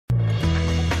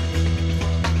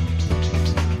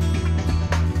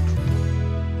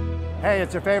Hey,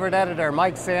 it's your favorite editor,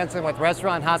 Mike Sanson with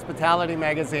Restaurant Hospitality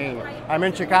Magazine. I'm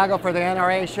in Chicago for the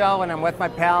NRA show, and I'm with my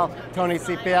pal, Tony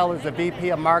Cipiel, who's the VP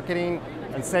of Marketing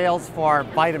and Sales for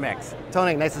Vitamix.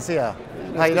 Tony, nice to see you.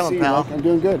 How you doing, pal? I'm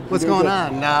doing good. What's going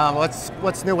on?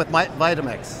 What's new with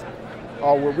Vitamix?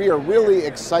 Oh, well, we are really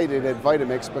excited at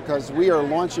Vitamix because we are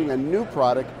launching a new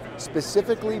product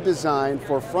specifically designed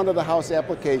for front-of-the-house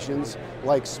applications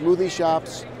like smoothie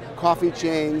shops, coffee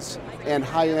chains, and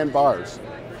high-end bars.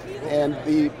 And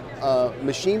the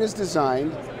machine is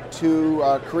designed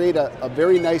to create a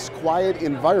very nice, quiet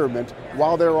environment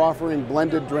while they're offering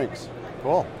blended drinks.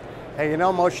 Cool. Hey, you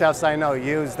know, most chefs I know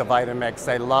use the Vitamix.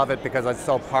 They love it because it's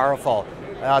so powerful.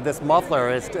 This muffler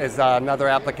is another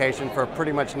application for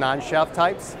pretty much non-chef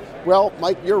types. Well,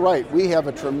 Mike, you're right. We have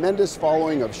a tremendous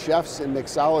following of chefs and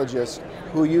mixologists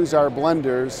who use our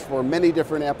blenders for many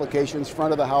different applications,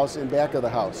 front of the house and back of the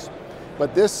house.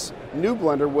 But this new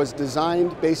blender was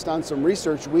designed based on some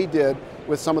research we did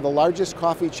with some of the largest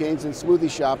coffee chains and smoothie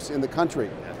shops in the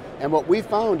country. And what we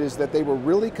found is that they were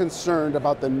really concerned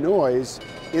about the noise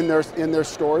in their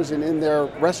stores and in their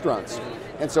restaurants.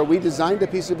 And so we designed a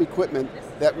piece of equipment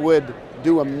that would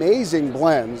do amazing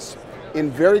blends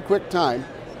in very quick time,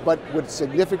 but would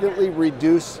significantly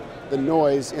reduce the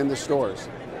noise in the stores.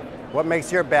 What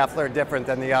makes your baffler different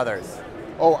than the others?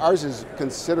 Oh, ours is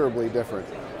considerably different.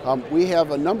 We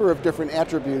have a number of different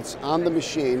attributes on the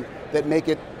machine that make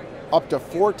it up to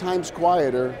 4 times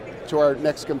quieter to our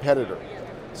next competitor.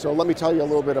 So let me tell you a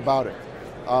little bit about it.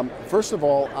 First of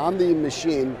all, on the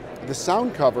machine, the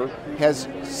sound cover has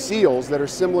seals that are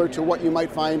similar to what you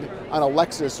might find on a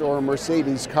Lexus or a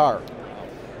Mercedes car.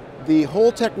 The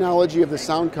whole technology of the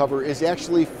sound cover is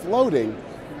actually floating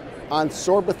on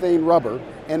Sorbothane rubber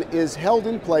and is held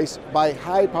in place by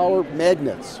high-power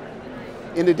magnets.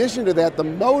 In addition to that, the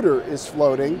motor is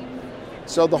floating,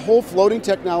 so the whole floating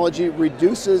technology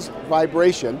reduces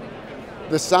vibration.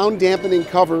 The sound dampening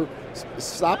cover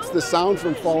stops the sound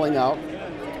from falling out,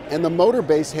 and the motor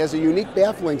base has a unique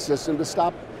baffling system to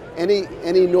stop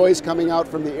any noise coming out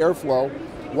from the airflow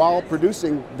while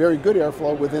producing very good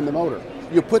airflow within the motor.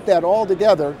 You put that all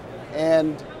together,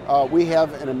 and we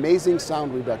have an amazing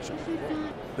sound reduction.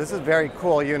 This is a very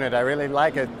cool unit. I really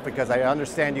like it because I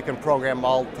understand you can program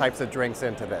all types of drinks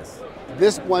into this.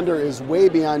 This blender is way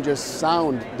beyond just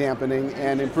sound dampening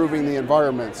and improving the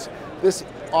environments. This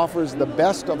offers the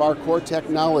best of our core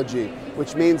technology,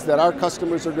 which means that our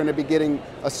customers are going to be getting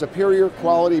a superior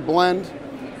quality blend,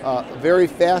 very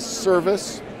fast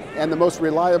service, and the most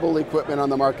reliable equipment on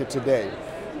the market today.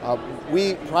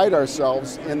 We pride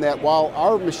ourselves in that while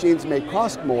our machines may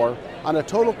cost more, on a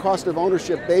total cost of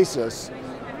ownership basis,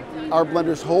 our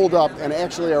blenders hold up and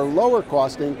actually are lower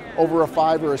costing over a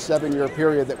 5 or a 7 year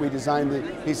period that we designed the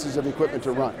pieces of equipment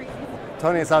to run.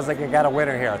 Tony, it sounds like you got a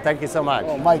winner here. Thank you so much.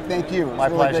 Oh, Mike, thank you. My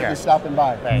pleasure. It's really great you stopping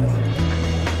by. Thanks.